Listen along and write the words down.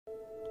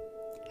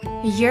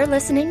You're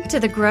listening to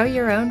the Grow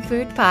Your Own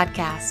Food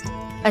podcast,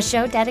 a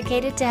show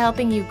dedicated to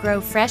helping you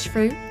grow fresh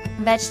fruit,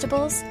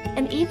 vegetables,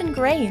 and even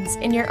grains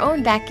in your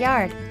own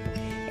backyard.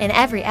 In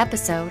every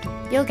episode,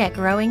 you'll get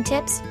growing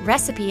tips,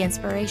 recipe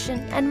inspiration,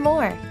 and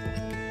more.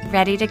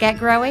 Ready to get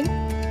growing?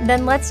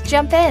 Then let's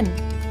jump in.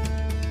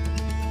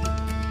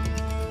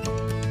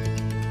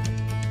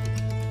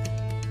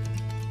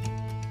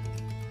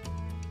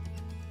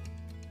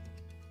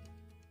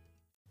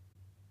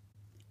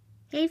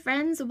 Hey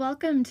friends,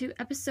 welcome to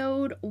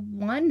episode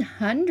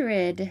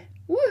 100,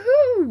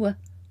 woohoo,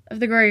 of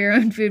the Grow Your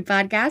Own Food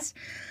podcast.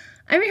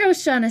 I'm your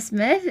host, Shauna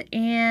Smith,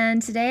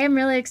 and today I'm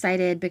really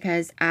excited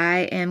because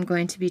I am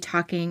going to be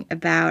talking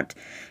about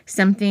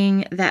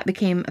something that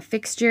became a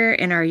fixture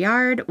in our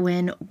yard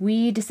when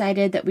we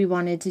decided that we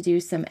wanted to do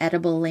some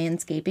edible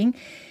landscaping,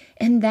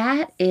 and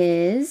that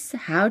is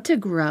how to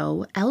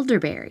grow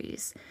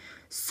elderberries.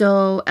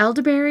 So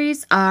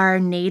elderberries are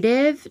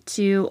native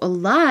to a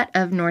lot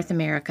of North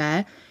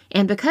America,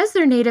 and because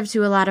they're native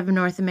to a lot of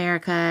North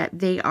America,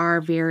 they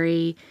are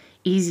very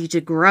easy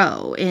to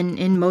grow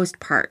in most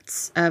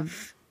parts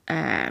of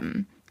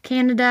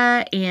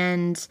Canada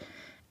and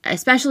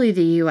especially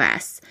the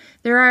U.S.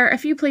 There are a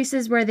few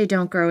places where they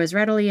don't grow as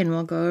readily, and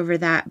we'll go over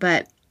that,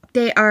 but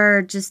they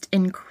are just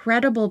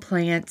incredible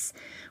plants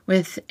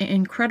with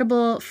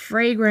incredible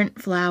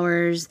fragrant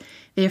flowers.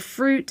 They have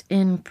fruit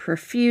in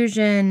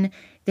profusion.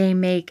 They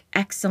make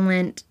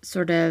excellent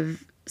sort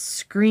of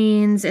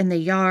screens in the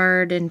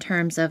yard in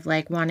terms of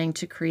like wanting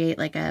to create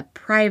like a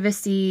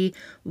privacy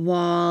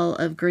wall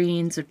of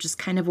greens, which is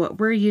kind of what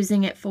we're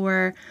using it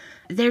for.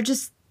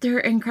 They're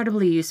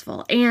incredibly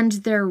useful, and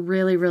they're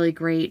really, really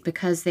great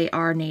because they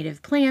are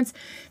native plants.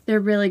 They're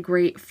really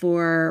great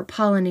for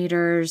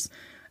pollinators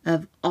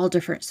of all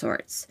different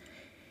sorts.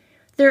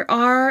 There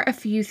are a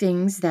few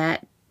things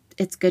that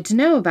it's good to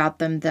know about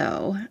them,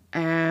 though,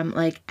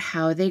 like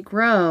how they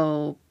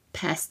grow,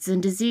 pests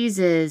and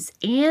diseases,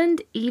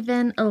 and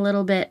even a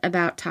little bit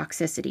about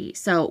toxicity.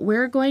 So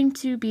we're going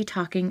to be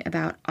talking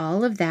about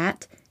all of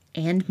that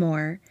and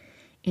more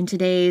in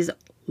today's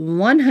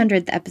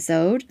 100th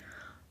episode.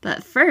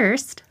 But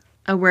first,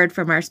 a word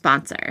from our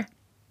sponsor.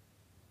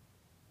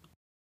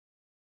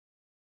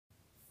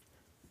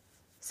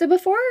 So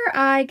before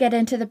I get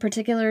into the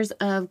particulars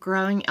of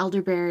growing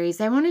elderberries,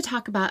 I want to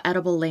talk about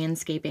edible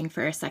landscaping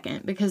for a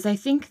second, because I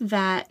think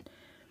that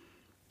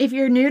if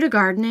you're new to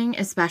gardening,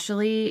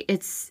 especially,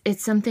 it's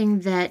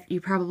something that you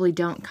probably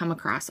don't come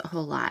across a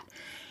whole lot.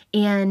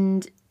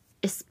 And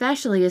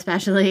especially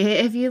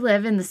if you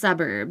live in the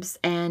suburbs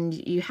and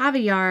you have a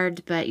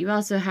yard, but you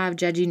also have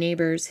judgy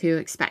neighbors who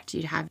expect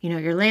you to have,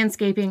 your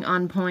landscaping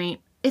on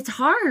point. It's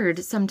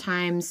hard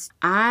sometimes.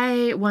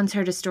 I once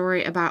heard a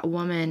story about a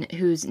woman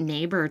whose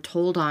neighbor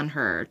told on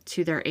her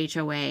to their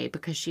HOA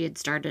because she had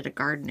started a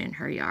garden in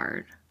her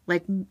yard.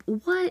 Like,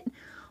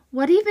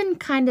 what even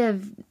kind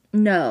of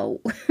no?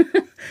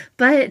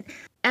 But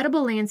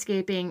edible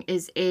landscaping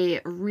is a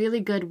really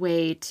good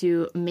way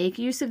to make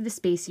use of the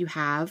space you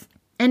have,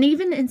 and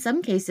even in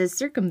some cases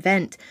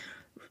circumvent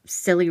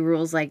silly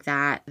rules like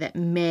that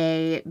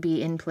may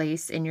be in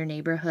place in your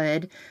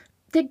neighborhood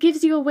that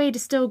gives you a way to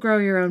still grow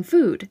your own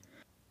food.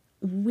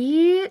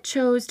 We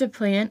chose to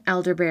plant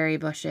elderberry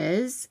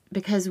bushes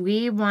because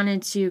we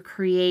wanted to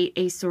create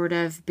a sort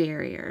of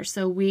barrier.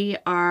 So we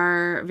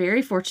are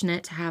very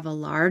fortunate to have a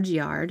large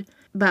yard,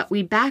 but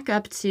we back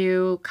up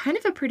to kind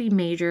of a pretty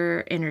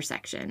major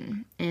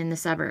intersection in the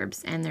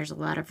suburbs, and there's a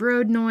lot of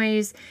road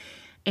noise,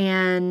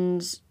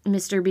 and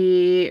Mr.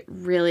 B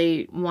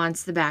really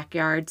wants the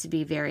backyard to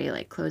be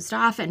very closed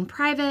off and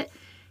private.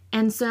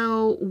 And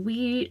so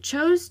we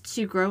chose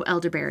to grow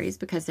elderberries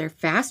because they're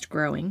fast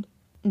growing.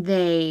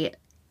 They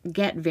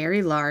get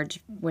very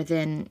large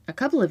within a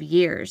couple of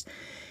years.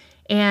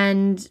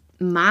 And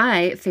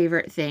my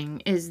favorite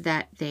thing is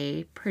that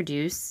they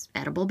produce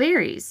edible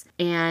berries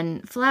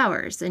and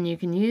flowers. And you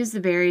can use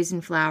the berries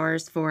and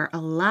flowers for a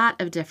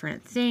lot of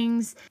different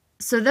things.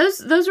 So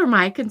those were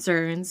my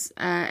concerns,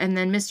 and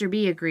then Mr.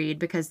 B agreed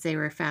because they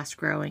were fast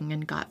growing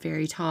and got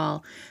very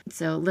tall.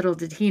 So little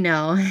did he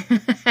know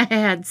I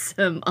had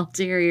some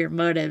ulterior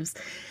motives.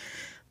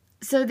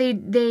 So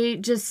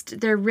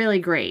they're really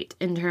great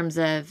in terms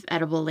of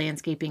edible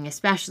landscaping,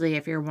 especially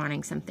if you're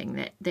wanting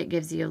something that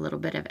gives you a little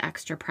bit of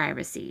extra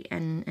privacy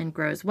and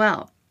grows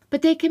well.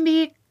 But they can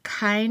be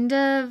kind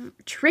of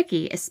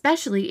tricky,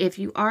 especially if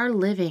you are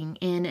living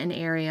in an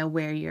area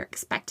where you're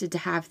expected to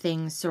have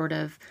things sort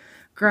of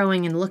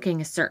growing and looking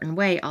a certain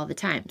way all the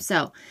time.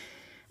 So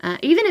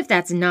even if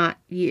that's not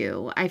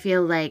you, I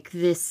feel like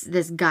this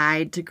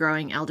guide to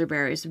growing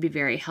elderberries would be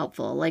very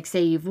helpful. Like,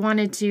 say you've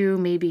wanted to,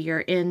 maybe you're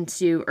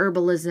into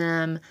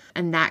herbalism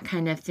and that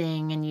kind of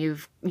thing, and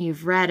you've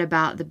read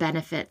about the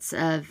benefits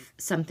of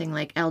something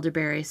like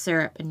elderberry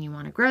syrup and you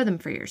want to grow them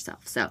for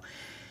yourself. So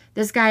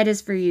this guide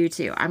is for you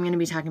too. I'm going to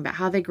be talking about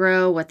how they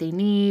grow, what they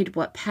need,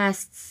 what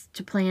pests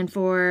to plan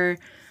for,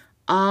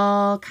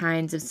 all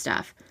kinds of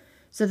stuff.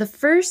 So the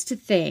first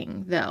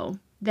thing, though,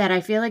 that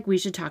I feel like we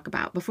should talk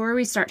about before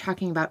we start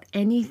talking about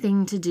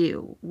anything to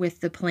do with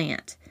the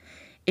plant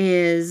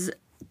is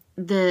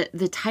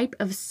the type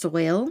of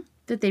soil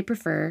that they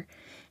prefer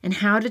and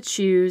how to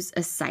choose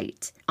a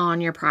site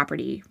on your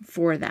property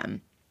for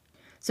them.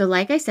 So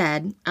like I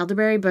said,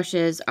 elderberry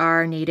bushes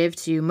are native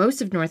to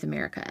most of North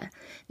America.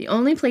 The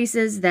only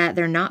places that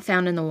they're not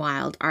found in the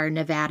wild are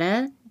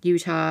Nevada,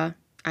 Utah,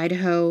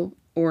 Idaho,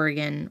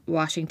 Oregon,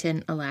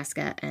 Washington,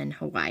 Alaska, and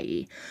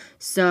Hawaii.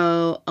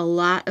 So a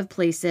lot of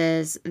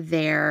places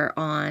there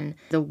on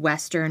the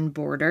western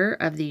border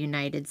of the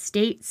United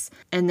States,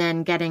 and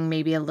then getting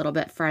maybe a little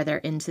bit farther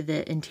into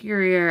the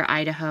interior,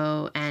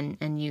 Idaho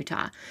and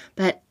Utah.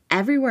 But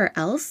everywhere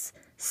else,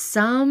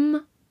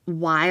 some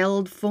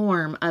wild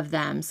form of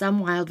them, some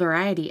wild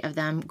variety of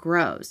them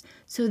grows.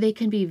 So they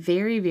can be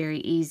very, very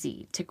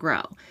easy to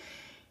grow.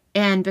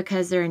 And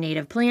because they're a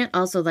native plant,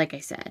 also, like I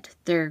said,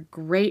 they're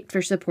great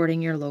for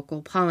supporting your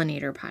local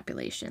pollinator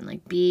population,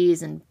 like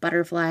bees and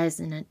butterflies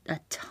and a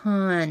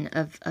ton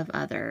of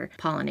other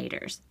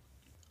pollinators.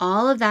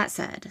 All of that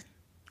said,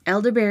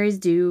 elderberries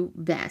do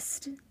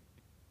best,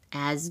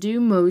 as do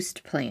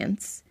most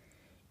plants,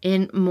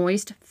 in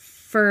moist,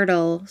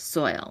 fertile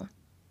soil.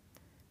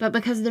 But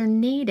because they're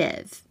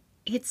native,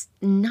 it's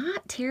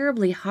not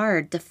terribly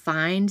hard to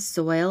find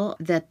soil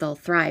that they'll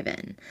thrive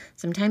in.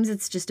 Sometimes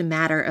it's just a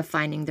matter of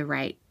finding the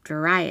right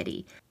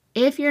variety.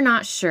 If you're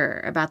not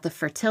sure about the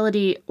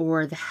fertility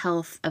or the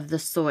health of the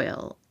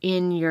soil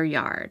in your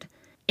yard,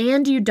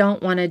 and you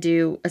don't want to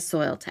do a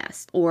soil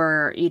test,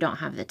 or you don't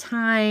have the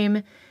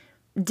time,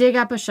 dig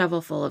up a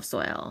shovel full of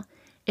soil.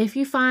 If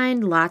you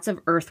find lots of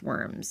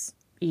earthworms,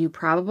 you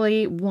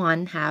probably,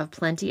 one, have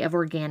plenty of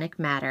organic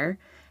matter,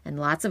 and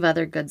lots of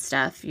other good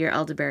stuff your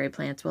elderberry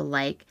plants will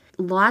like.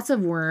 Lots of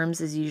worms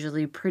is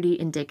usually pretty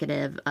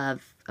indicative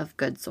of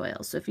good soil.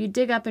 So if you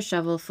dig up a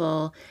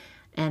shovelful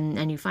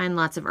and you find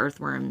lots of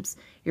earthworms,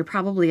 you're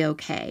probably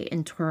okay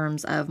in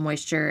terms of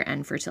moisture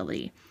and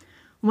fertility.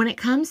 When it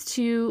comes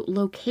to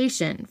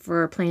location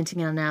for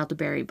planting an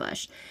elderberry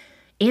bush,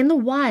 in the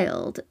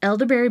wild,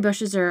 elderberry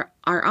bushes are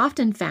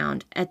often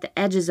found at the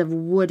edges of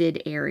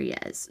wooded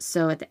areas,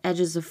 so at the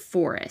edges of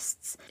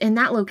forests. In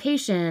that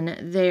location,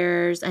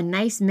 there's a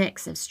nice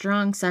mix of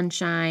strong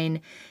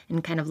sunshine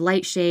and kind of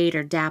light shade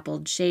or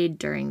dappled shade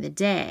during the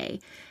day.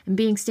 And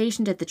being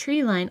stationed at the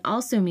tree line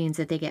also means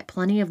that they get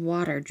plenty of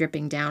water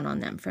dripping down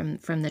on them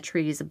from the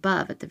trees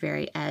above at the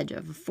very edge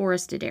of a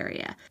forested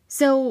area.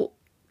 So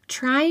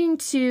trying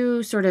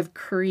to sort of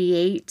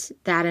create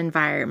that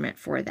environment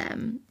for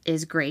them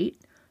is great.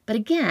 But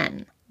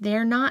again,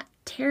 they're not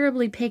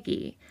terribly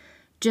picky.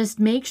 Just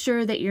make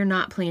sure that you're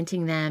not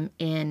planting them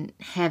in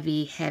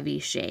heavy, heavy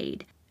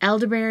shade.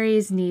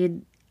 Elderberries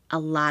need a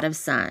lot of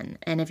sun,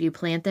 and if you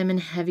plant them in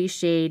heavy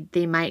shade,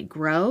 they might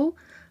grow,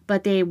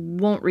 but they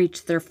won't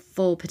reach their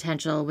full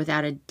potential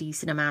without a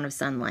decent amount of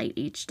sunlight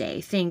each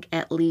day. Think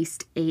at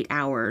least 8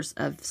 hours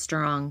of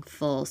strong,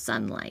 full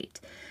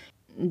sunlight.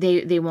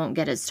 They won't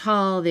get as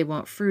tall, they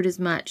won't fruit as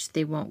much,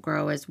 they won't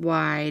grow as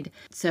wide.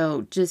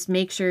 So just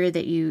make sure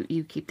that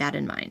you keep that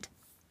in mind.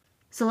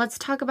 So let's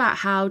talk about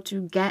how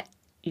to get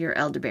your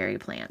elderberry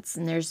plants.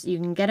 And you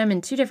can get them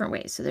in two different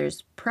ways. So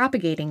there's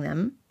propagating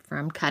them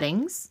from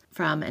cuttings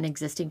from an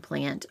existing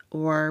plant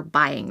or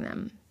buying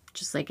them,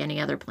 just like any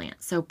other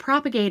plant. So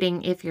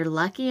propagating, if you're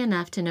lucky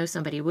enough to know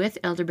somebody with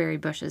elderberry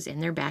bushes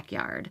in their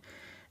backyard,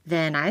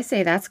 then I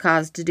say that's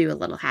cause to do a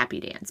little happy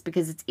dance,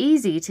 because it's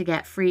easy to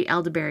get free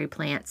elderberry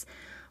plants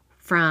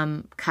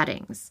from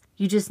cuttings.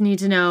 You just need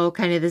to know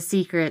kind of the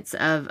secrets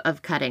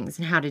of cuttings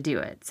and how to do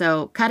it.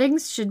 So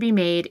cuttings should be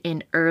made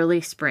in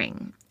early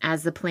spring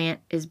as the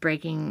plant is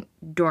breaking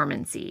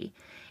dormancy.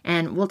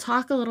 And we'll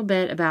talk a little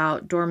bit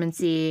about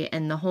dormancy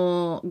and the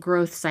whole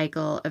growth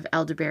cycle of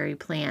elderberry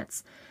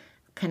plants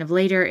kind of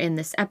later in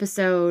this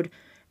episode.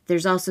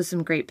 There's also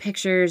some great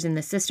pictures in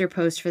the sister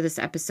post for this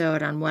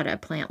episode on what a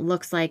plant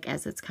looks like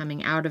as it's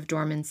coming out of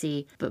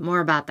dormancy, but more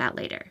about that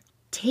later.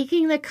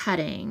 Taking the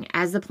cutting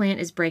as the plant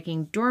is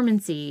breaking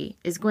dormancy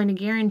is going to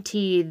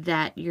guarantee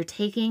that you're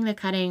taking the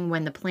cutting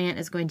when the plant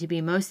is going to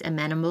be most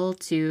amenable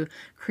to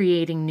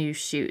creating new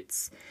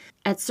shoots.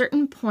 At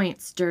certain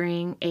points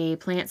during a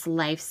plant's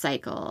life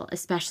cycle,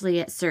 especially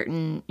at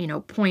certain,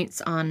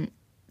 points on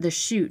the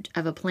shoot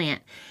of a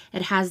plant,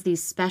 it has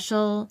these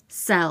special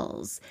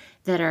cells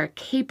that are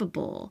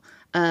capable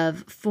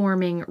of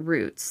forming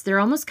roots. They're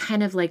almost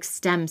kind of like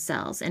stem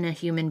cells in a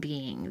human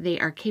being. They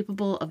are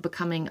capable of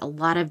becoming a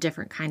lot of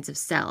different kinds of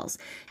cells.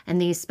 And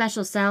these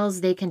special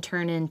cells, they can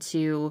turn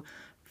into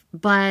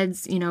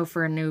buds,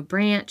 for a new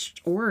branch,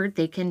 or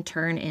they can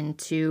turn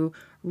into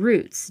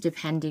roots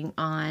depending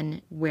on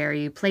where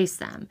you place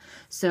them.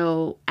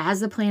 So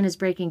as the plant is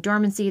breaking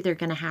dormancy, they're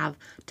going to have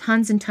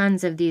tons and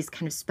tons of these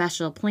kind of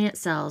special plant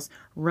cells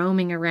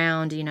roaming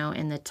around,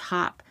 in the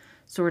top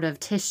sort of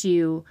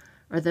tissue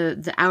or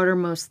the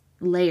outermost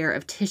layer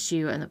of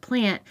tissue in the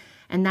plant.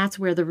 And that's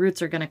where the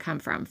roots are going to come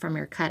from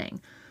your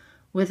cutting.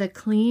 With a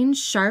clean,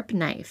 sharp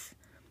knife,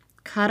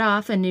 cut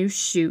off a new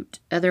shoot,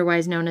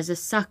 otherwise known as a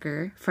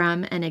sucker,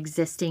 from an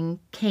existing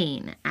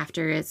cane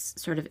after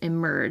it's sort of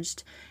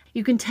emerged.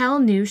 You can tell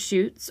new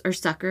shoots or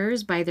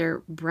suckers by their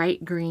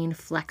bright green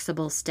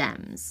flexible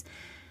stems.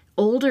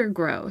 Older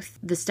growth,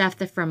 the stuff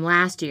that from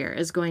last year,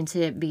 is going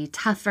to be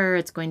tougher,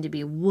 it's going to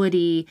be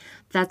woody.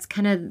 That's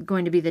kind of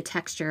going to be the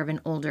texture of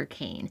an older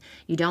cane.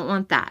 You don't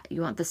want that.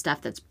 You want the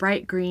stuff that's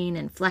bright green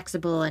and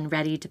flexible and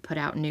ready to put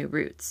out new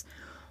roots.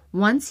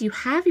 Once you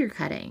have your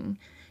cutting,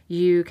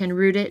 you can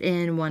root it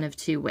in one of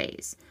two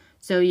ways.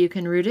 So you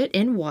can root it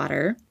in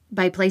water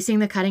by placing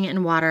the cutting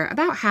in water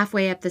about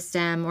halfway up the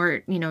stem, or,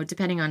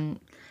 depending on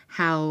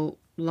how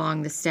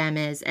long the stem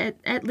is,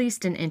 at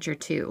least an inch or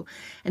two,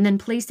 and then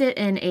place it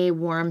in a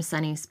warm,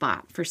 sunny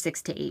spot for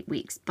 6 to 8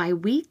 weeks. By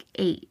week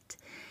 8,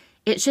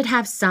 it should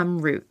have some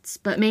roots,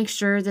 but make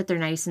sure that they're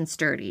nice and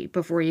sturdy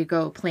before you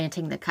go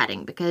planting the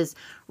cutting, because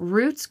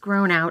roots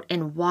grown out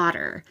in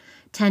water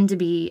tend to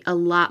be a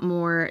lot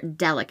more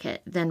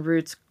delicate than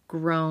roots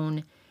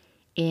grown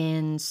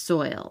in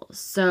soil.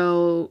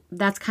 So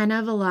that's kind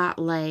of a lot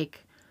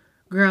like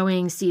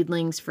growing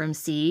seedlings from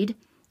seed,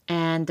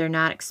 and they're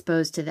not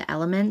exposed to the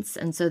elements,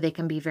 and so they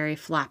can be very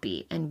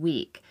floppy and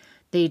weak.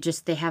 They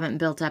haven't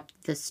built up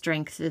the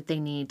strength that they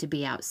need to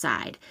be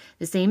outside.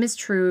 The same is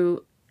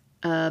true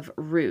of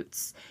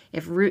roots.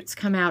 If roots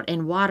come out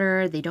in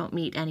water, they don't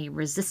meet any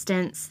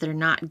resistance. They're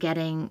not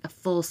getting a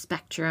full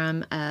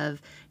spectrum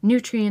of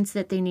nutrients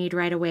that they need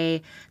right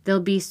away. They'll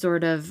be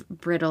sort of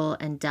brittle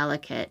and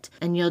delicate,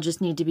 and you'll just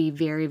need to be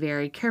very,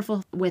 very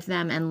careful with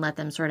them and let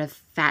them sort of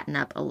fatten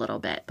up a little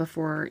bit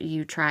before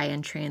you try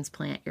and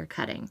transplant your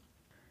cutting.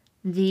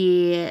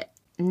 The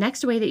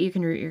next way that you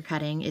can root your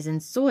cutting is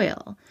in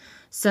soil.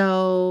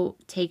 So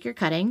take your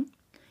cutting,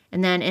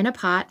 and then in a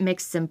pot,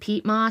 mix some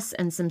peat moss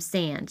and some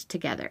sand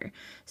together.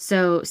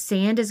 So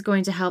sand is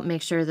going to help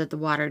make sure that the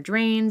water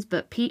drains,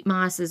 but peat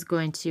moss is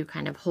going to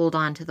kind of hold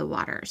on to the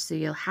water. So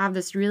you'll have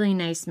this really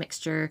nice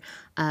mixture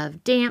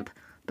of damp,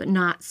 but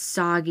not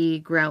soggy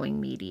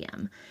growing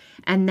medium.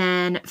 And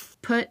then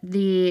put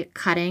the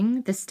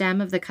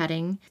stem of the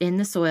cutting in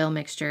the soil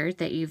mixture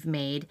that you've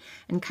made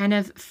and kind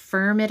of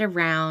firm it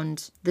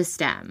around the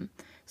stem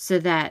so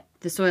that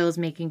the soil is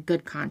making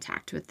good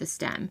contact with the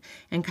stem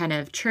and kind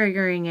of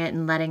triggering it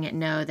and letting it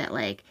know that,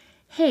 like,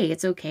 hey,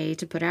 it's okay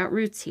to put out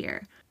roots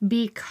here.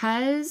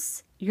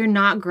 Because you're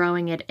not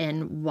growing it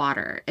in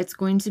water, it's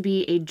going to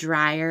be a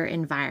drier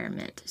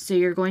environment. So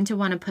you're going to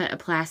want to put a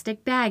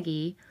plastic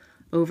baggie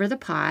over the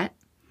pot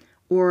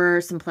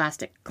or some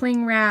plastic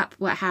cling wrap,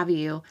 what have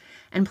you,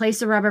 and place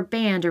a rubber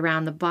band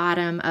around the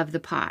bottom of the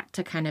pot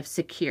to kind of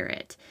secure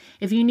it.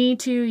 If you need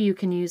to, you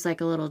can use like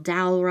a little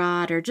dowel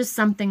rod or just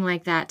something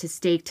like that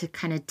to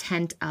kind of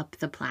tent up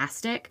the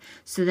plastic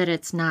so that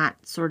it's not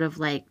sort of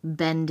like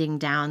bending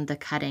down the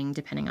cutting,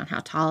 depending on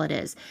how tall it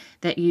is,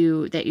 that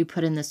you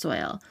put in the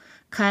soil.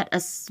 Cut a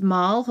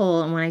small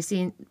hole, and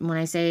when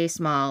I say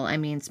small, I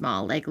mean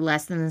small, like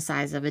less than the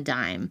size of a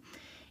dime,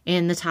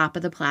 in the top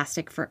of the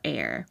plastic for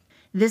air.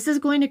 This is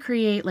going to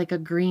create like a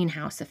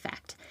greenhouse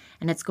effect,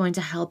 and it's going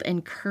to help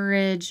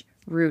encourage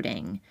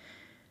rooting.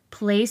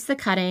 Place the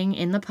cutting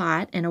in the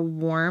pot in a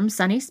warm,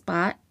 sunny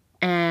spot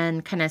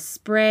and kind of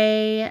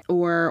spray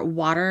or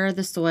water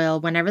the soil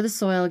whenever the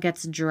soil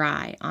gets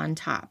dry on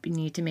top. You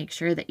need to make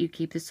sure that you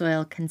keep the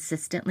soil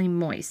consistently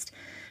moist,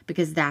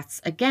 because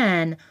that's,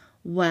 again,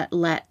 what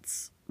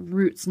lets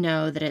roots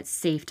know that it's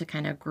safe to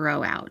kind of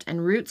grow out.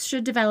 And roots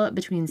should develop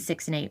between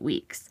 6 and 8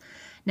 weeks.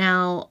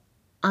 Now,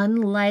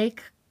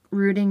 unlike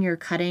rooting your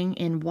cutting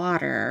in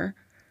water,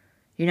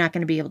 you're not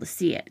going to be able to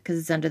see it because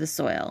it's under the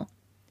soil.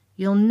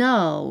 You'll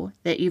know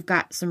that you've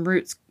got some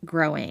roots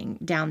growing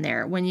down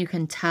there when you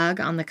can tug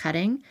on the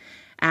cutting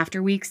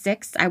after week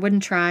 6. I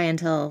wouldn't try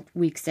until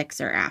week 6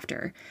 or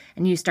after,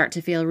 and you start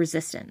to feel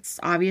resistance.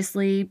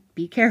 Obviously,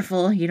 be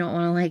careful. You don't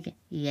want to like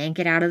yank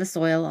it out of the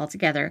soil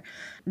altogether,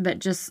 but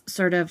just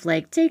sort of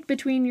like take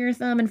between your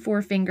thumb and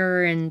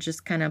forefinger and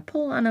just kind of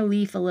pull on a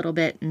leaf a little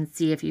bit and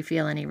see if you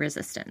feel any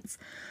resistance.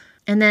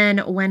 And then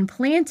when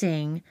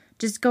planting,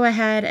 just go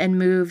ahead and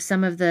move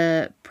some of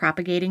the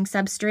propagating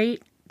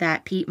substrate,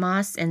 that peat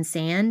moss and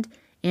sand,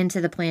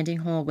 into the planting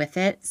hole with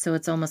it. So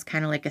it's almost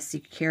kind of like a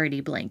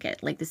security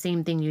blanket, like the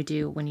same thing you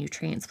do when you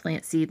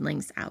transplant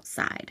seedlings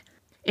outside.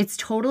 It's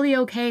totally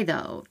okay,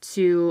 though,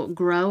 to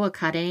grow a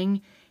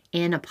cutting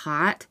in a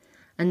pot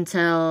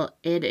until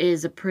it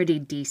is a pretty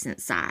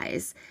decent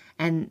size,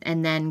 and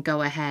then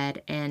go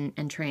ahead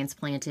and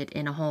transplant it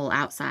in a hole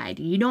outside.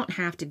 You don't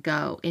have to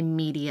go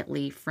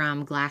immediately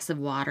from glass of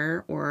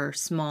water or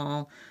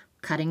small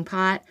cutting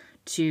pot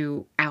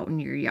to out in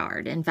your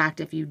yard. In fact,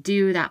 if you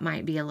do, that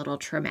might be a little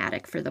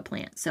traumatic for the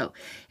plant. So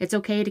it's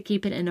okay to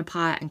keep it in a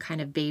pot and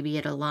kind of baby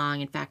it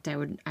along. In fact, I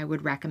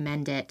would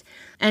recommend it.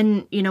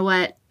 And you know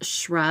what?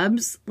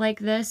 Shrubs like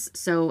this,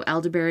 so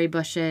elderberry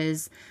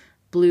bushes,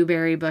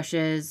 blueberry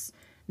bushes,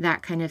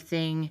 that kind of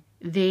thing,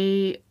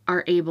 they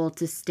are able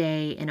to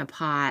stay in a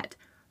pot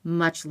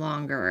much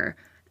longer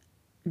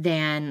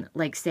than,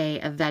 like, say,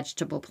 a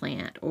vegetable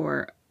plant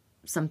or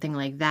something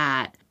like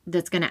that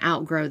that's going to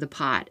outgrow the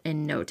pot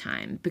in no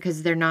time,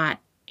 because they're not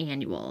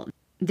annual.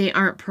 they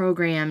aren't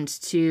programmed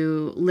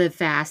to live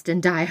fast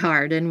and die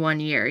hard in 1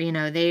 year.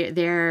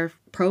 They're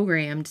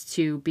programmed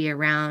to be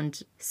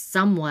around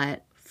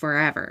somewhat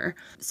forever.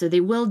 So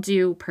they will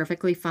do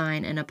perfectly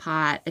fine in a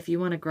pot. If you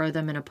want to grow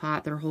them in a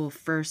pot their whole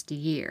first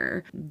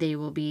year, they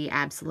will be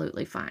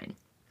absolutely fine.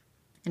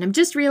 And I'm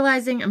just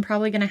realizing I'm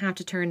probably going to have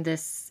to turn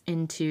this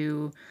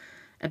into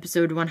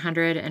episode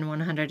 100 and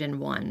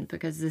 101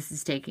 because this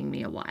is taking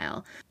me a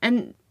while.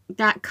 And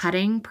that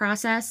cutting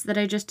process that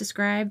I just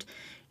described,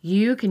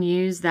 you can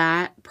use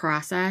that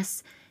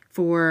process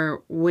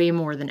for way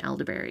more than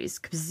elderberries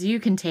because you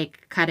can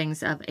take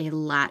cuttings of a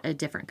lot of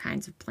different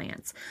kinds of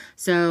plants.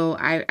 So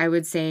I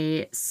would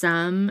say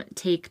some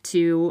take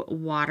to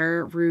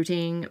water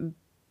rooting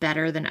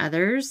better than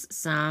others.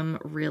 Some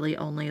really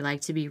only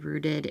like to be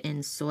rooted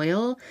in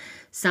soil.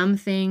 Some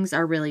things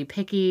are really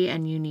picky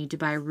and you need to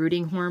buy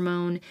rooting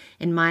hormone.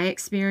 In my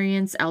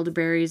experience,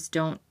 elderberries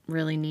don't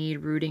really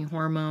need rooting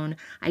hormone.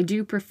 I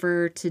do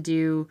prefer to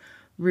do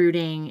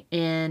rooting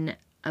in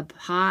a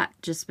pot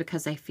just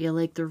because I feel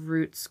like the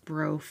roots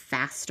grow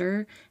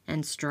faster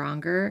and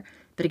stronger.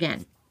 But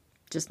again,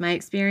 just my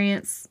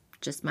experience,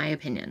 just my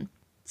opinion.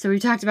 So we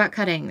talked about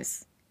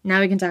cuttings. Now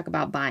we can talk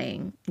about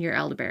buying your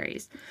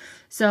elderberries.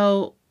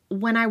 So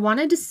when I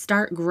wanted to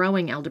start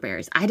growing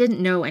elderberries, I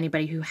didn't know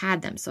anybody who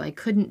had them, so I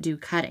couldn't do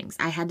cuttings.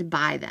 I had to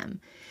buy them.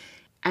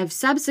 I've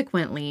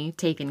subsequently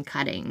taken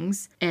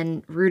cuttings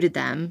and rooted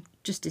them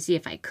just to see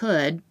if I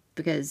could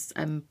because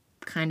I'm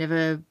kind of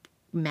a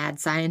mad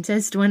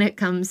scientist when it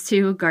comes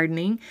to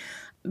gardening.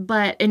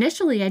 But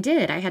initially I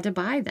did. I had to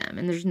buy them,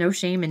 and there's no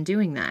shame in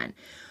doing that.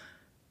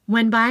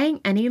 When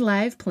buying any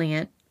live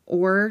plant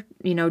or,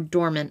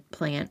 dormant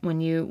plant, when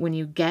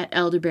you get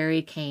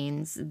elderberry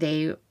canes,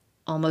 they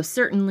almost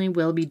certainly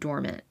will be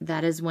dormant.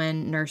 That is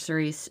when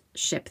nurseries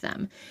ship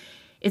them.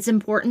 It's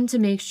important to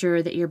make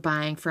sure that you're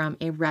buying from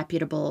a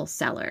reputable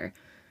seller.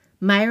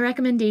 My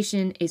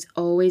recommendation is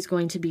always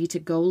going to be to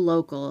go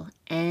local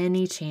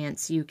any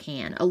chance you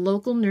can. A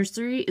local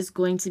nursery is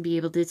going to be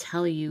able to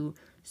tell you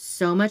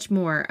so much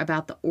more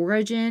about the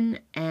origin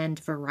and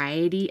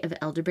variety of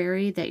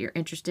elderberry that you're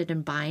interested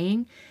in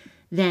buying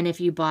than if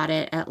you bought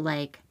it at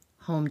like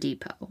Home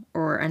Depot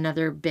or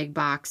another big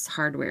box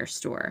hardware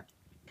store.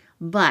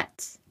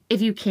 But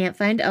if you can't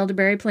find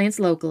elderberry plants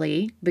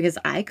locally, because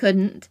I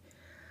couldn't,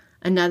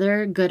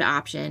 another good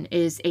option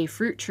is a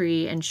fruit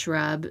tree and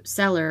shrub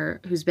seller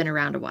who's been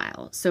around a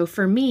while. So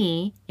for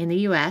me, in the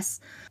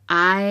US,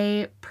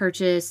 I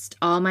purchased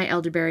all my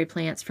elderberry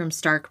plants from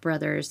Stark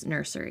Brothers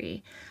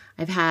Nursery.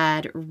 I've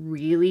had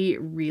really,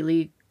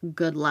 really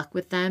good luck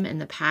with them in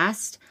the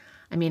past.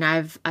 I mean,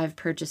 I've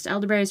purchased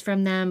elderberries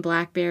from them,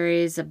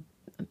 blackberries, a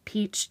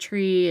peach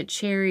tree, a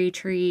cherry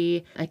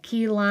tree, a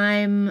key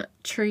lime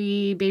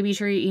tree, baby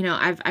tree.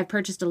 I've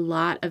purchased a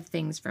lot of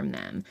things from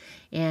them,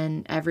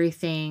 and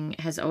everything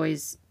has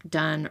always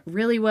done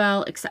really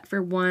well except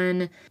for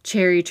one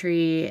cherry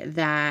tree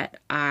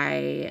that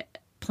I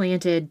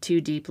planted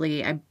too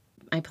deeply.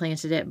 I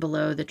planted it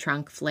below the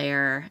trunk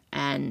flare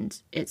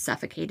and it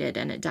suffocated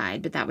and it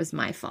died, but that was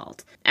my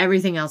fault.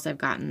 Everything else I've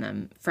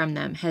gotten from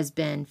them has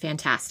been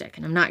fantastic,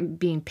 and I'm not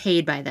being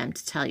paid by them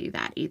to tell you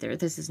that either.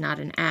 This is not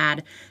an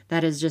ad.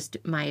 That is just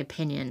my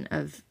opinion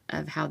of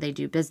how they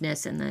do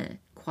business and the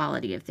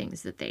quality of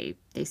things that they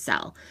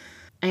sell.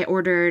 I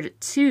ordered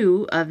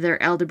 2 of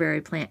their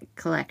elderberry plant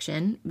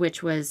collection,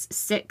 which was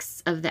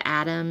 6 of the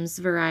Adams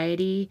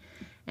variety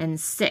and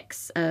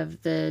 6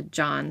 of the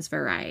Johns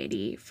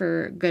variety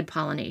for good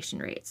pollination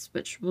rates,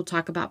 which we'll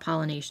talk about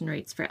pollination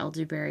rates for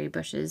elderberry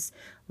bushes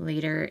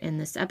later in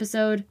this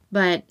episode.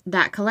 But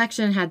that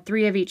collection had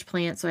 3 of each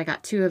plant, so I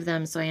got 2 of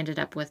them, so I ended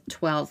up with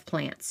 12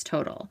 plants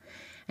total.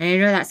 And I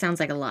know that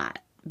sounds like a lot,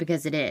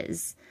 because it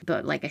is.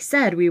 But like I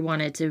said, we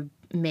wanted to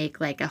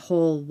make like a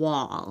whole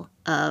wall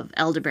of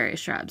elderberry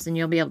shrubs, and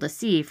you'll be able to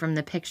see from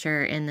the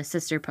picture in the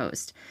sister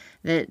post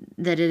that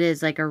it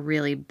is like a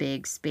really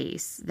big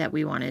space that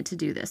we wanted to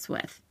do this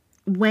with.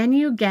 When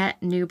you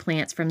get new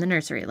plants from the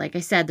nursery, like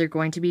I said, they're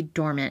going to be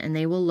dormant and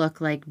they will look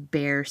like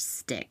bare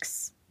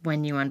sticks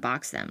when you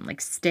unbox them,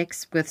 like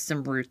sticks with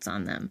some roots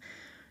on them.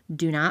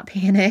 Do not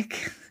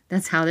panic.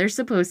 That's how they're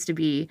supposed to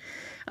be.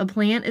 A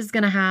plant is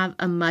going to have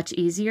a much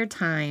easier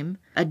time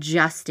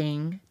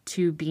adjusting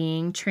to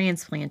being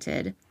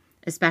transplanted,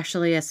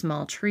 especially a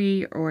small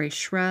tree or a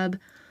shrub,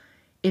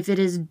 if it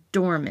is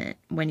dormant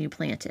when you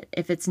plant it,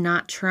 if it's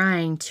not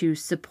trying to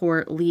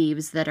support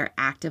leaves that are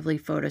actively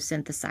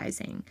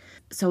photosynthesizing.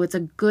 So it's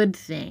a good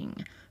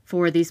thing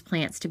for these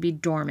plants to be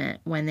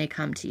dormant when they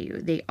come to you.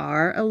 They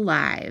are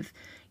alive.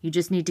 You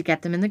just need to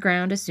get them in the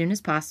ground as soon as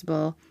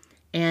possible.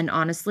 And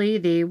honestly,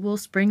 they will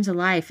spring to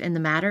life in the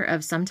matter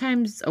of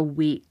sometimes a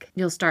week.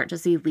 You'll start to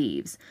see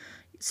leaves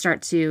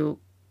start to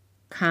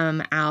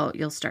come out.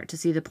 You'll start to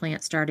see the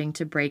plant starting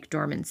to break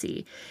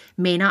dormancy.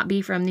 May not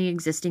be from the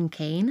existing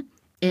cane.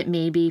 It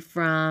may be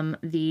from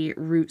the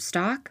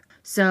rootstock.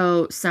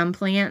 So some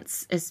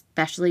plants,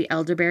 especially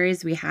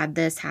elderberries, we had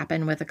this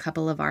happen with a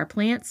couple of our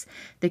plants.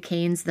 The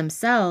canes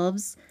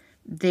themselves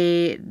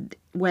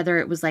Whether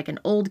it was like an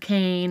old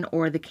cane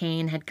or the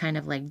cane had kind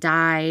of like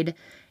died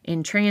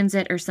in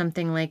transit or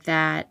something like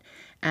that,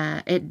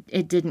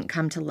 it didn't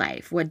come to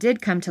life. What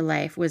did come to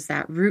life was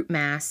that root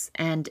mass,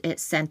 and it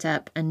sent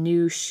up a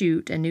new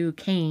shoot, a new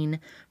cane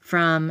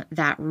from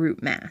that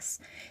root mass.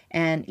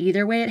 And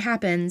either way it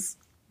happens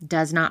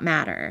does not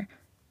matter.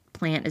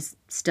 Plant is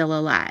still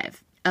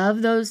alive.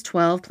 Of those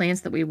 12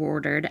 plants that we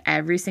ordered,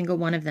 every single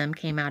one of them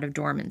came out of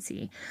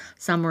dormancy.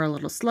 Some were a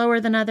little slower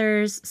than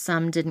others.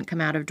 Some didn't come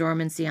out of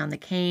dormancy on the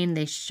cane.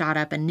 They shot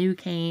up a new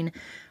cane,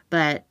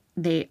 but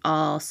they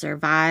all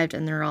survived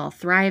and they're all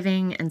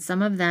thriving. And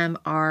some of them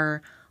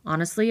are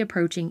honestly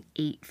approaching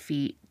 8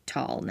 feet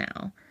tall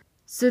now.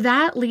 So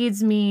that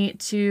leads me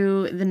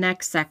to the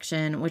next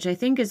section, which I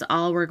think is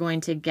all we're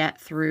going to get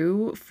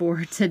through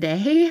for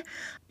today.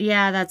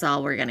 Yeah, that's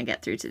all we're going to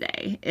get through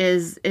today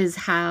is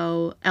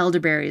how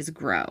elderberries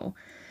grow.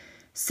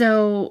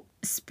 So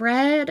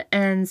spread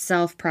and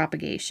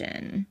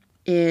self-propagation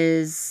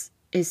is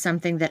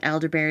something that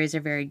elderberries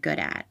are very good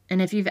at.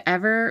 And if you've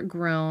ever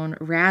grown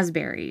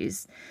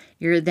raspberries,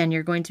 you're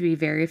going to be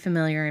very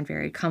familiar and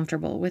very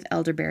comfortable with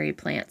elderberry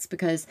plants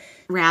because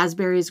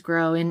raspberries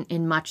grow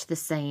in much the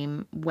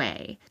same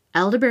way.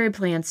 Elderberry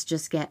plants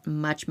just get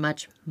much,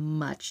 much,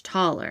 much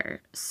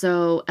taller.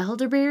 So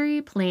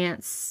elderberry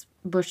plants,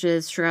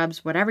 bushes,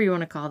 shrubs, whatever you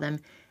want to call them,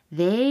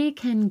 they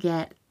can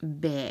get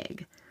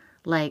big,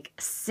 like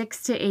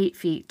 6 to 8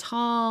 feet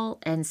tall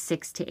and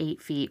 6 to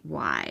 8 feet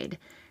wide.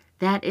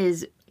 That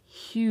is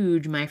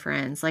huge, my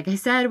friends. Like I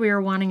said, we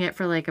were wanting it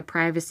for like a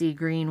privacy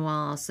green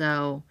wall,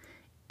 so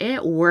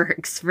it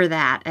works for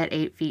that at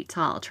 8 feet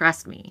tall,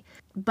 trust me.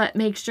 But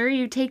make sure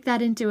you take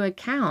that into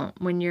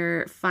account when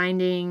you're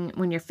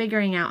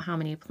figuring out how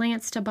many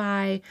plants to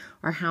buy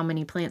or how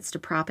many plants to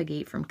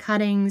propagate from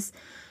cuttings.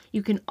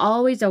 You can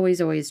always,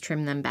 always, always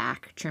trim them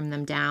back, trim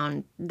them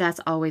down. That's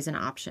always an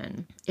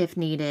option if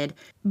needed.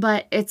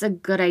 But it's a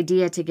good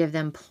idea to give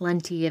them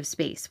plenty of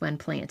space when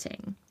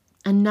planting.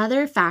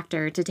 Another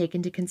factor to take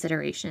into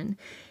consideration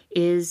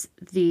is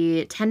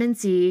the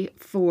tendency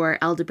for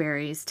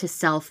elderberries to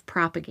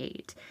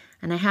self-propagate.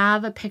 And I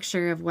have a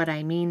picture of what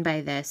I mean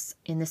by this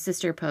in the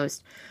sister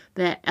post,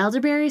 but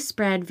elderberries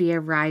spread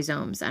via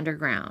rhizomes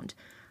underground.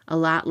 A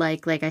lot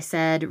like I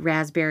said,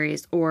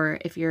 raspberries, or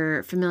if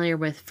you're familiar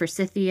with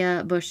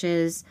forsythia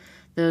bushes,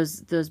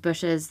 those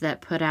bushes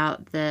that put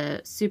out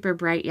the super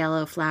bright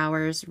yellow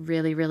flowers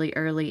really, really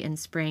early in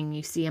spring.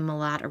 You see them a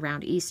lot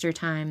around Easter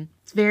time.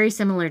 It's very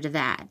similar to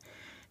that.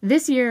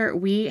 This year,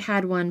 we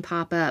had one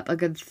pop up a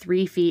good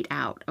 3 feet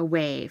out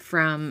away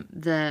from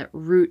the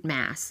root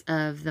mass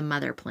of the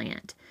mother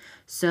plant.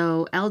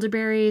 So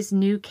elderberries,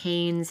 new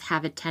canes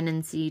have a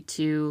tendency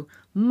to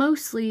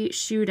mostly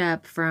shoot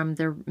up from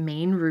the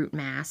main root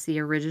mass, the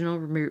original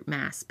root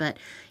mass. But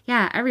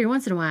yeah, every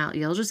once in a while,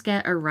 you'll just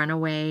get a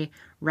runaway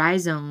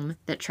rhizome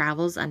that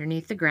travels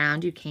underneath the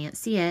ground. You can't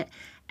see it.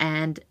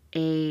 And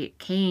a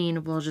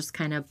cane will just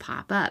kind of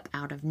pop up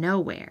out of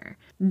nowhere.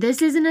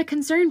 This isn't a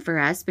concern for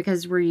us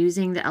because we're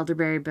using the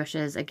elderberry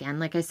bushes, again,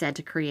 like I said,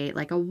 to create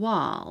like a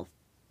wall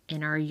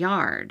in our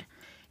yard.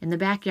 In the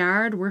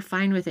backyard, we're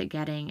fine with it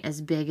getting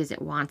as big as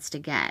it wants to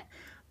get.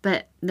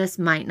 But this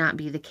might not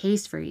be the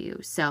case for you.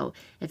 So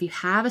if you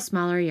have a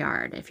smaller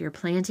yard, if you're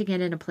planting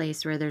it in a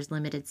place where there's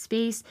limited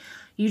space,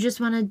 you just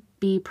want to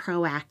be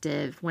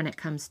proactive when it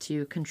comes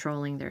to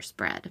controlling their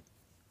spread.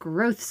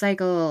 Growth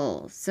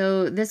cycle.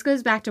 So this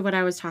goes back to what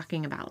I was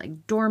talking about,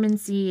 like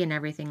dormancy and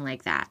everything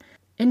like that.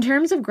 In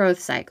terms of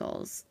growth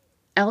cycles,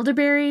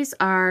 elderberries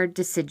are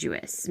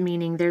deciduous,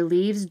 meaning their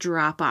leaves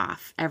drop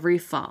off every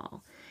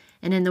fall.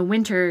 And in the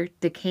winter,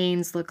 the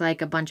canes look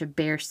like a bunch of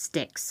bare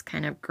sticks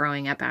kind of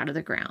growing up out of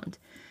the ground.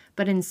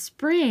 But in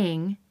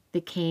spring,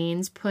 the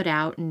canes put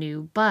out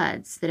new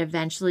buds that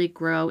eventually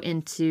grow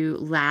into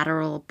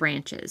lateral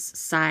branches,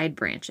 side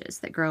branches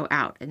that grow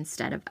out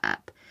instead of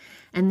up.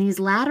 And these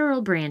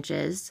lateral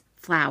branches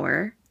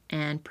flower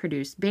and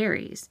produce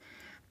berries.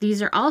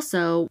 These are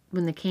also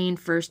when the cane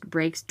first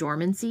breaks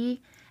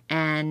dormancy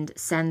and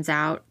sends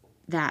out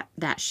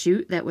that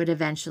shoot that would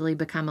eventually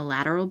become a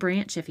lateral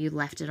branch if you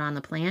left it on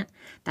the plant.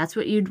 That's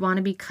what you'd want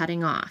to be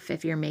cutting off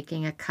if you're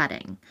making a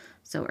cutting.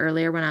 So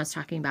earlier when I was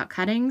talking about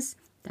cuttings,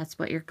 that's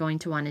what you're going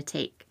to want to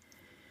take.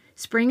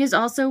 Spring is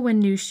also when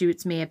new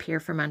shoots may appear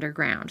from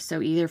underground. So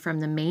either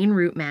from the main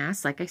root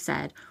mass, like I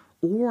said,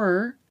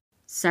 or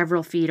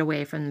several feet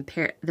away from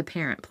the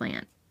parent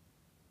plant.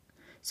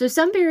 So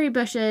some berry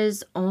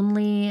bushes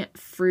only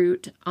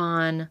fruit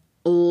on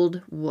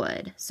old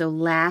wood, so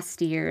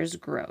last year's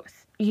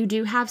growth. You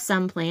do have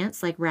some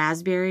plants like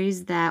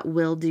raspberries that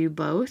will do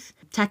both.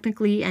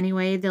 Technically,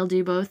 anyway, they'll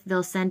do both.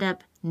 They'll send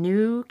up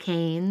new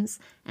canes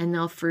and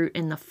they'll fruit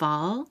in the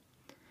fall.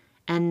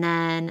 And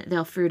then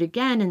they'll fruit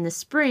again in the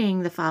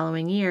spring the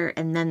following year,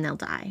 and then they'll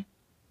die.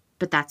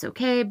 But that's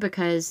okay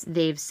because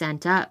they've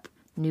sent up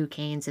new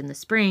canes in the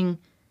spring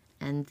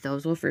and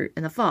those will fruit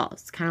in the fall.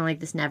 It's kind of like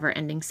this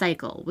never-ending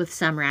cycle with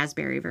some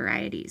raspberry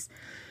varieties.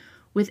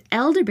 With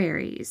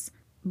elderberries,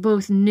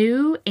 both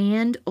new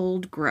and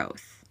old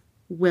growth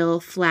will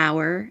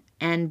flower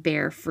and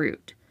bear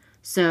fruit.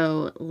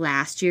 So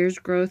last year's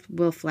growth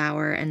will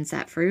flower and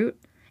set fruit,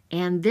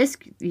 and this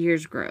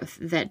year's growth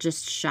that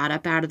just shot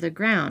up out of the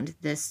ground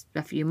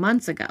a few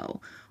months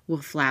ago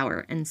will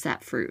flower and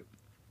set fruit.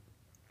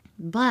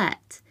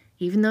 But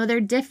even though they're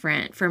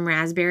different from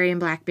raspberry and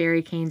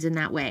blackberry canes in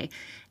that way,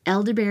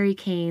 elderberry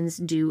canes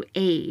do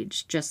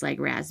age just like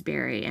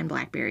raspberry and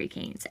blackberry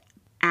canes.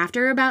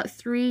 After about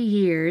 3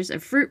 years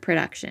of fruit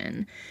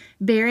production,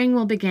 bearing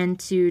will begin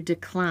to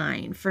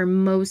decline for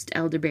most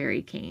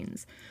elderberry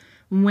canes.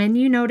 When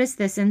you notice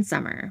this in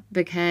summer,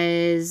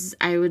 because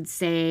I would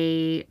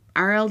say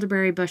our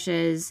elderberry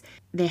bushes,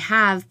 they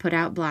have put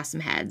out blossom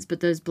heads,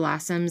 but those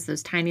blossoms,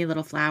 those tiny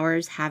little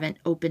flowers, haven't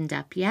opened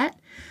up yet.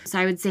 So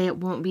I would say it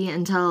won't be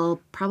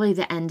until probably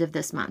the end of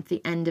this month,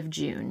 the end of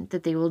June,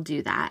 that they will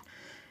do that.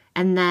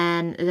 And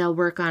then they'll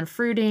work on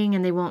fruiting,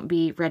 and they won't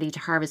be ready to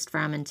harvest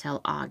from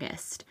until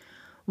August.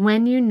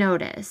 When you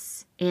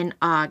notice in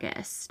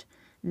August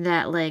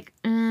that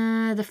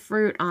the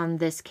fruit on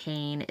this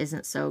cane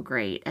isn't so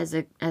great as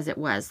it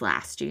was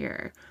last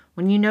year,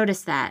 when you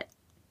notice that,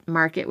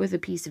 mark it with a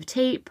piece of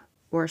tape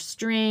or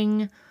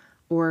string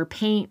or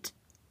paint,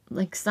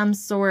 like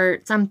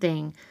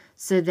something,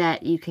 so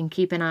that you can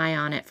keep an eye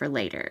on it for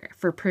later,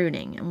 for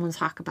pruning. And we'll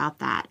talk about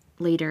that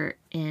later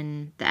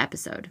in the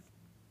episode.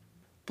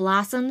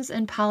 Blossoms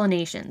and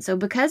pollination. So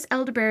because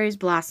elderberries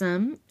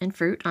blossom and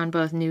fruit on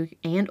both new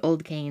and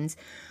old canes,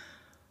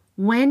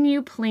 when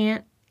you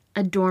plant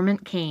a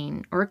dormant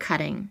cane or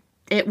cutting,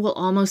 it will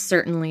almost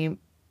certainly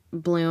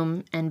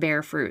bloom and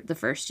bear fruit the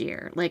first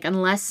year.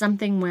 Unless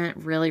something went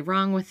really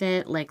wrong with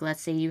it,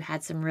 let's say you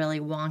had some really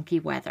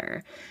wonky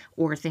weather,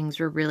 or things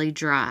were really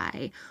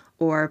dry,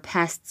 or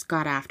pests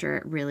got after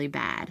it really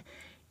bad,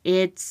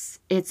 it's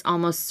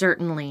almost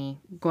certainly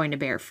going to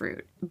bear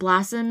fruit.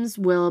 Blossoms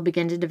will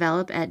begin to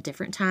develop at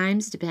different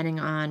times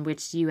depending on which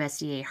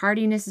USDA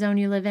hardiness zone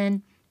you live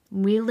in.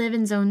 We live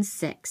in zone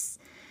 6.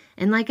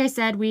 And like I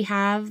said, we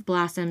have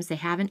blossoms. They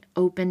haven't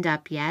opened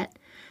up yet,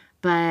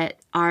 but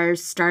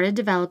ours started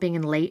developing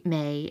in late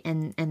May,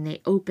 and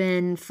they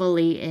open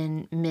fully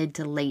in mid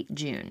to late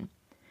June.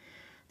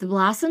 The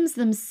blossoms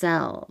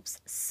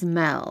themselves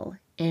smell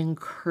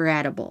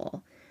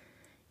incredible.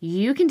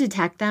 You can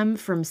detect them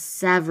from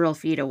several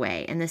feet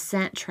away, and the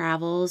scent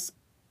travels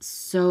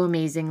so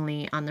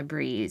amazingly on the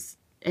breeze.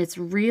 It's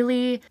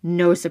really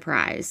no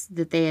surprise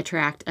that they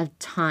attract a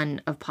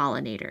ton of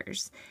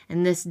pollinators,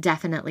 and this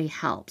definitely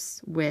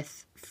helps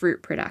with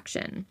fruit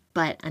production.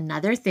 But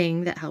another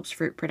thing that helps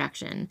fruit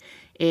production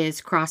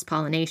is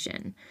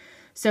cross-pollination.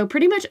 So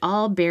pretty much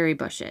all berry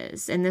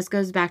bushes, and this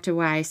goes back to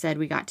why I said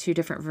we got 2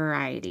 different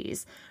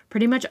varieties.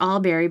 Pretty much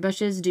all berry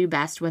bushes do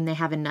best when they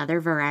have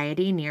another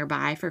variety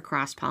nearby for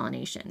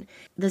cross-pollination.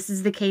 This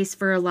is the case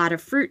for a lot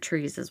of fruit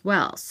trees as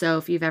well. So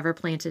if you've ever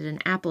planted an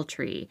apple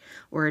tree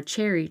or a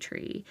cherry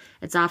tree,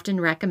 it's often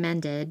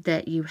recommended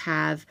that you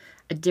have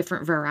a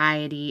different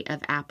variety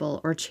of apple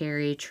or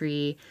cherry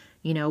tree,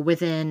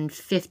 within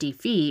 50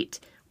 feet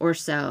or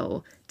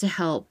so to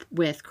help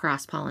with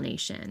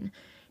cross-pollination.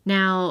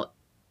 Now,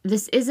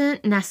 this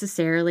isn't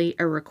necessarily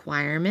a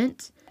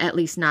requirement, at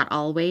least not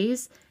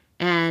always.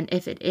 And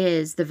if it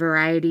is, the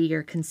variety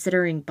you're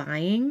considering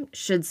buying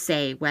should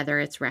say whether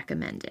it's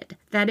recommended.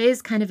 That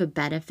is kind of a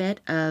benefit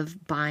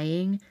of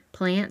buying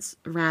plants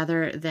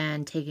rather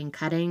than taking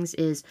cuttings,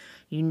 is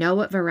you know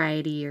what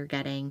variety you're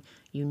getting,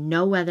 you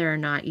know whether or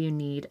not you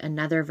need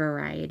another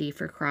variety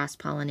for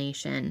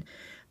cross-pollination.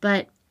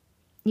 But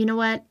you know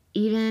what?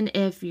 Even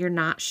if you're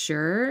not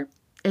sure,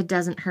 it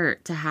doesn't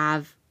hurt to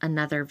have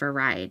another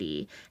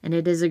variety, and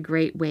it is a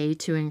great way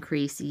to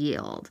increase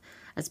yield.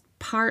 As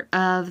part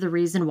of the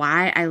reason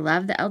why I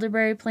love the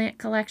elderberry plant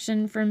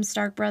collection from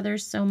Stark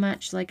Brothers so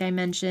much, like I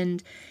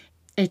mentioned,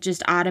 it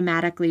just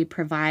automatically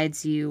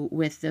provides you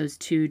with those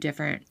 2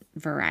 different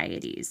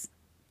varieties.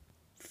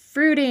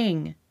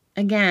 Fruiting.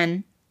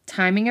 Again,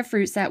 timing of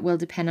fruit set will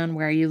depend on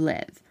where you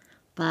live.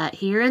 But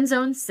here in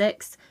Zone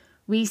 6,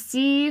 we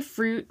see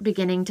fruit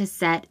beginning to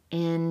set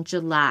in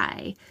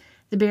July.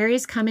 The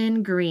berries come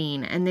in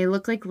green, and they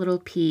look like little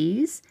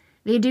peas.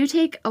 They do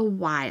take a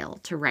while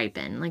to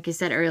ripen. Like I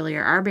said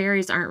earlier, our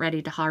berries aren't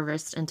ready to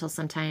harvest until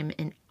sometime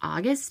in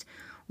August,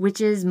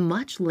 which is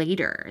much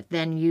later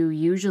than you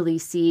usually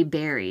see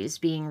berries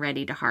being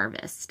ready to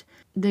harvest.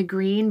 The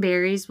green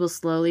berries will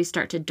slowly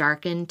start to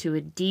darken to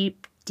a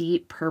deep,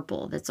 deep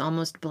purple that's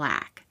almost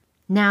black.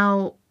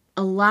 Now,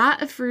 a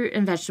lot of fruit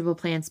and vegetable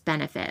plants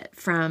benefit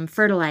from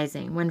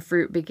fertilizing when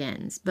fruit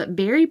begins, but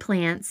berry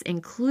plants,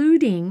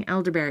 including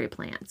elderberry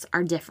plants,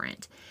 are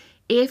different.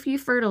 If you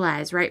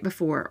fertilize right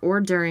before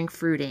or during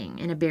fruiting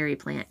in a berry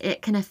plant,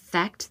 it can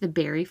affect the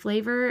berry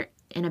flavor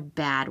in a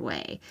bad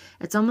way.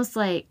 It's almost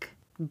like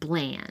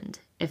bland,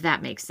 if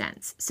that makes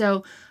sense.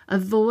 So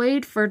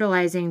avoid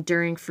fertilizing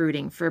during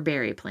fruiting for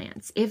berry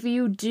plants. If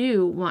you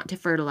do want to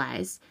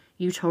fertilize,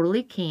 you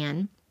totally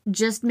can.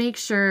 Just make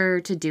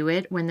sure to do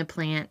it when the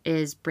plant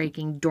is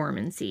breaking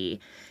dormancy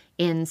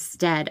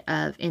instead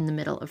of in the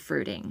middle of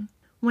fruiting.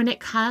 When it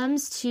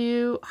comes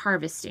to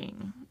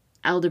harvesting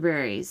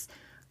elderberries,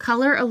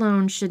 Color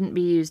alone shouldn't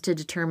be used to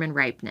determine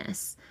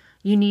ripeness.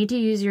 You need to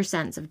use your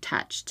sense of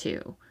touch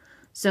too.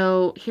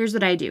 So here's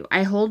what I do.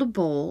 I hold a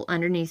bowl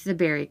underneath the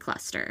berry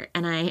cluster,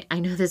 and I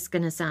know this is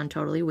going to sound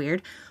totally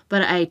weird,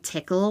 but I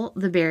tickle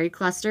the berry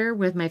cluster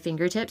with my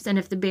fingertips, and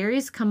if the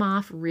berries come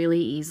off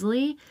really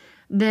easily,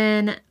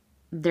 then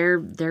they're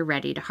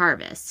ready to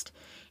harvest.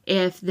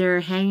 If they're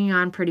hanging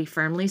on pretty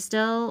firmly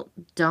still,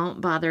 don't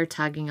bother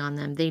tugging on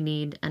them. They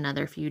need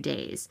another few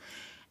days.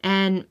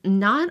 And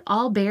not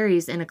all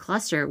berries in a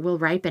cluster will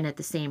ripen at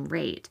the same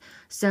rate.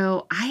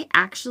 So I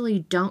actually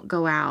don't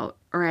go out,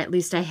 or at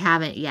least I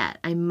haven't yet.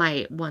 I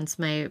might once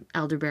my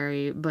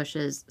elderberry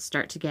bushes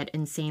start to get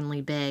insanely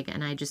big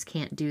and I just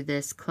can't do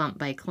this clump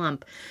by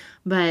clump.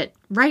 But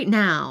right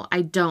now,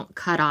 I don't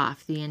cut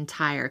off the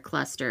entire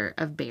cluster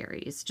of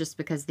berries just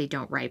because they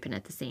don't ripen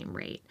at the same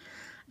rate.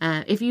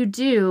 If you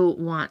do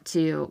want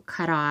to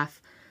cut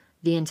off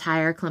the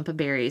entire clump of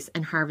berries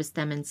and harvest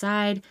them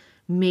inside,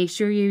 make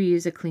sure you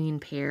use a clean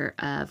pair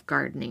of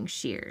gardening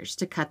shears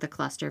to cut the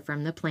cluster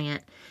from the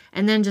plant,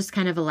 and then just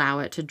kind of allow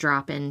it to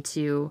drop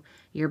into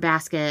your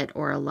basket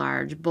or a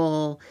large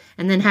bowl,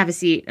 and then have a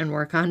seat and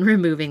work on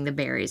removing the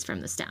berries from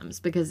the stems,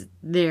 because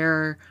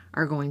there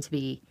are going to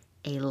be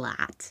a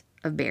lot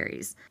of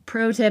berries.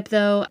 Pro tip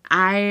though,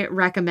 I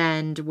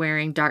recommend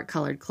wearing dark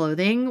colored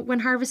clothing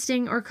when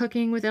harvesting or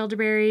cooking with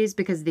elderberries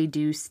because they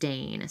do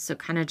stain. So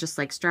kind of just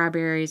like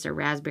strawberries or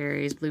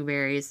raspberries,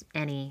 blueberries,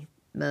 any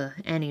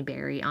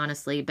berry,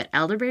 honestly. But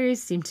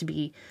elderberries seem to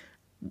be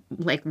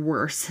like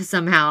worse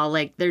somehow.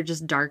 Like they're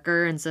just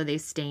darker, and so they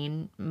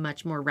stain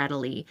much more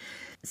readily.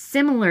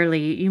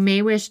 Similarly, you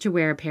may wish to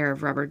wear a pair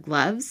of rubber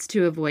gloves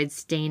to avoid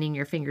staining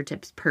your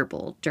fingertips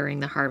purple during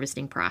the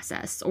harvesting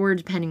process, or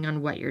depending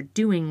on what you're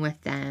doing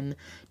with them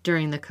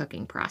during the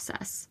cooking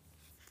process.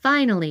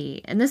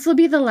 Finally, and this will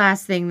be the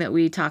last thing that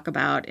we talk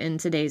about in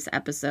today's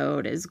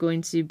episode, is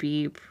going to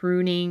be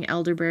pruning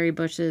elderberry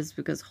bushes,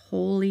 because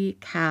holy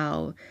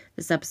cow,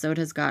 this episode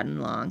has gotten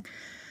long.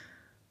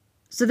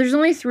 So there's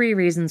only 3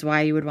 reasons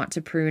why you would want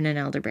to prune an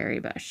elderberry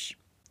bush.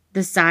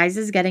 The size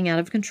is getting out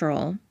of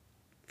control,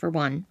 for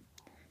 1.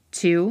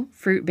 2,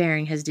 fruit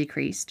bearing has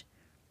decreased.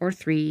 Or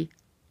 3,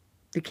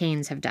 the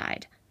canes have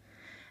died.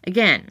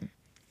 Again,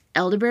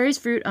 elderberries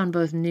fruit on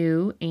both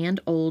new and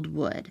old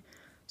wood.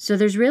 So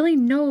there's really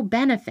no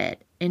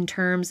benefit in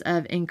terms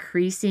of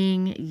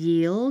increasing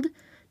yield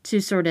to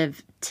sort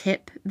of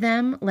tip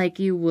them like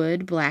you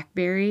would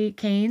blackberry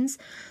canes.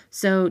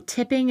 So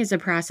tipping is a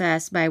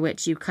process by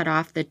which you cut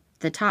off the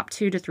top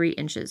 2 to 3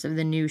 inches of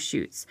the new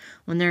shoots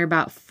when they're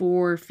about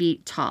 4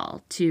 feet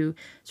tall to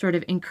sort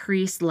of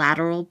increase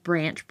lateral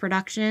branch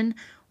production,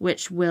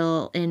 which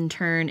will in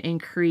turn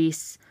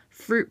increase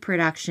fruit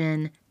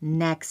production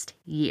next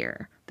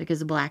year, because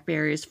the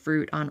blackberries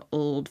fruit on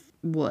old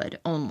wood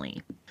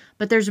only.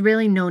 But there's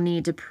really no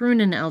need to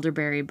prune an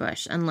elderberry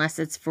bush unless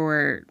it's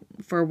for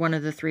one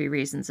of the 3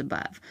 reasons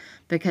above,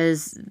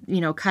 because,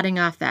 cutting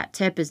off that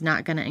tip is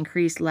not going to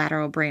increase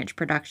lateral branch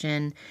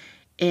production.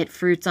 It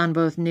fruits on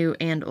both new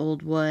and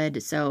old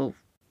wood, so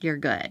you're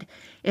good.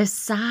 If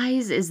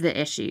size is the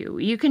issue,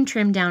 you can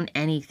trim down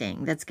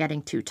anything that's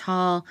getting too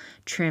tall,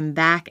 trim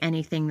back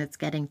anything that's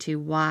getting too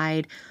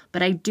wide,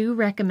 but I do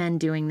recommend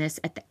doing this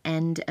at the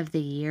end of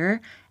the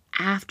year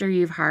after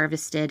you've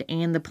harvested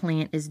and the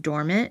plant is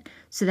dormant,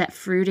 so that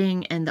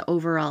fruiting and the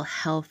overall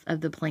health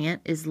of the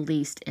plant is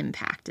least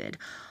impacted.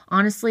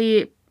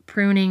 Honestly,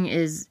 pruning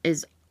is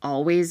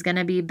always going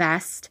to be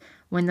best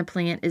when the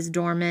plant is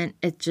dormant.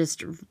 It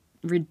just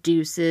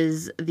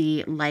reduces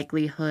the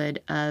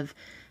likelihood of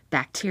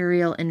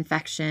bacterial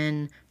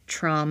infection,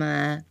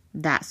 trauma,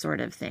 that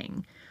sort of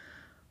thing.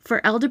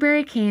 For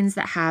elderberry canes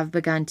that have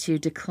begun to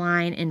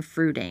decline in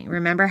fruiting,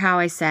 remember how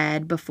I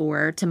said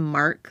before to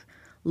mark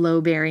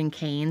low-bearing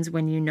canes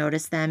when you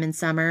notice them in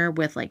summer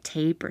with like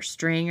tape or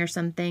string or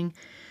something?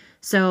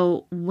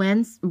 So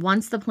once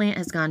the plant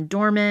has gone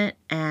dormant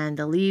and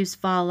the leaves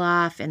fall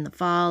off in the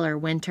fall or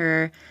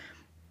winter,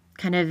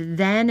 kind of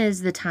then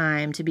is the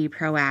time to be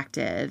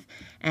proactive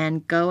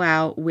and go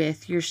out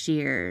with your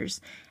shears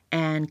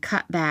and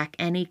cut back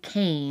any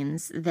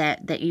canes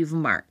that you've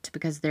marked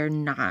because they're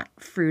not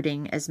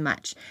fruiting as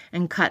much,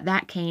 and cut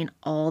that cane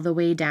all the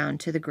way down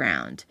to the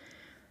ground.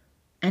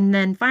 And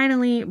then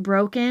finally,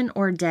 broken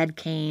or dead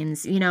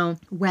canes,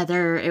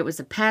 whether it was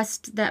a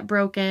pest that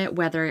broke it,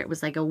 whether it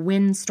was like a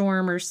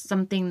windstorm or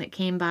something that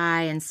came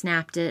by and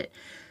snapped it,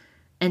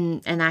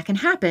 and that can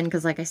happen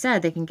because, like I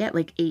said, they can get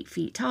like 8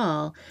 feet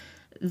tall.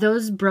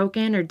 Those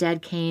broken or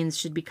dead canes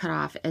should be cut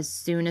off as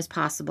soon as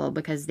possible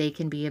because they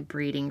can be a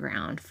breeding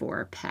ground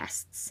for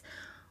pests,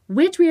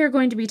 which we are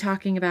going to be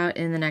talking about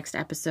in the next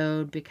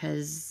episode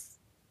because,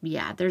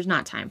 there's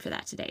not time for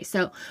that today.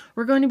 So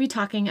we're going to be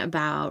talking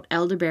about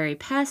elderberry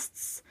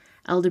pests,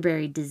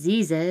 elderberry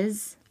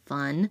diseases,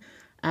 fun,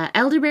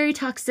 elderberry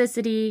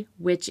toxicity,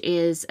 which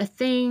is a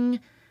thing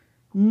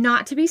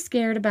not to be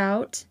scared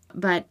about,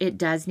 but it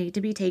does need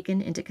to be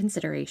taken into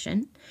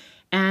consideration.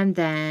 And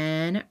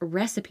then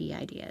recipe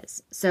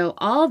ideas. So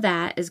all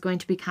that is going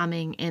to be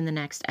coming in the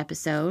next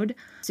episode.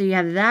 So you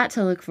have that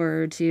to look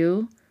forward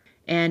to.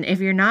 And if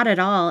you're not at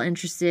all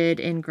interested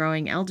in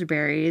growing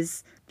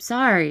elderberries,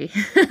 sorry,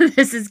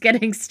 this is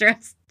getting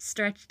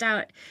stretched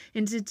out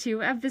into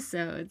 2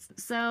 episodes.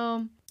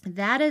 So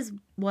that is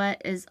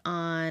what is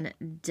on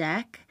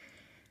deck.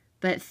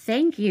 But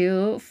thank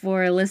you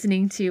for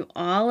listening to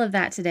all of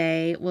that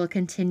today. We'll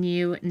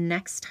continue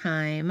next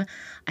time.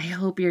 I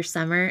hope your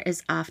summer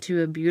is off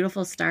to a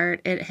beautiful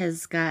start. It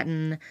has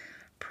gotten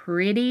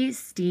pretty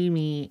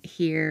steamy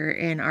here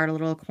in our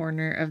little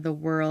corner of the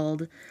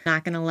world.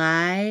 Not gonna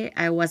lie,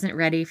 I wasn't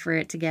ready for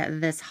it to get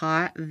this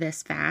hot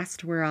this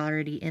fast. We're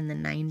already in the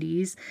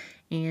 90s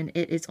and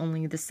it is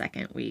only the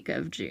 2nd week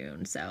of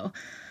June.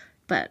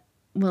 But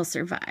we'll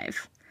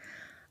survive.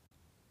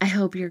 I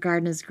hope your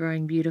garden is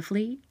growing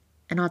beautifully,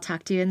 and I'll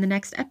talk to you in the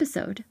next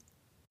episode.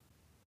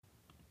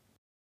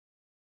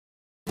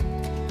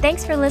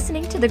 Thanks for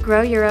listening to the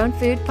Grow Your Own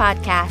Food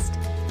podcast.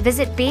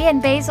 Visit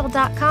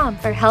beeandbasil.com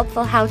for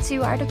helpful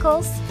how-to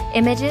articles,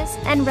 images,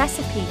 and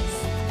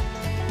recipes.